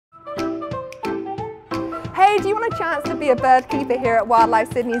Hey, do you want a chance to be a bird keeper here at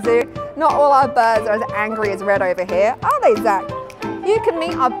Wildlife Sydney Zoo? Not all our birds are as angry as Red over here, are they, Zach? You can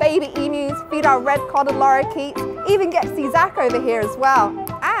meet our baby emus, feed our red-codded lorikeets, even get to see Zach over here as well.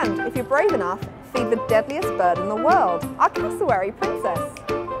 And if you're brave enough, feed the deadliest bird in the world, our cassowary princess.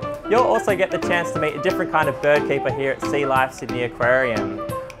 You'll also get the chance to meet a different kind of bird keeper here at Sea Life Sydney Aquarium.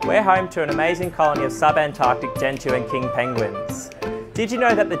 We're home to an amazing colony of subantarctic Gentoo and King penguins. Did you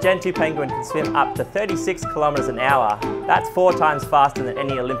know that the Gentoo penguin can swim up to 36 kilometres an hour? That's 4 times faster than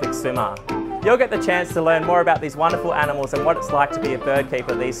any Olympic swimmer. You'll get the chance to learn more about these wonderful animals and what it's like to be a bird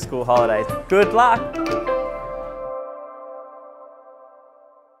keeper these school holidays. Good luck!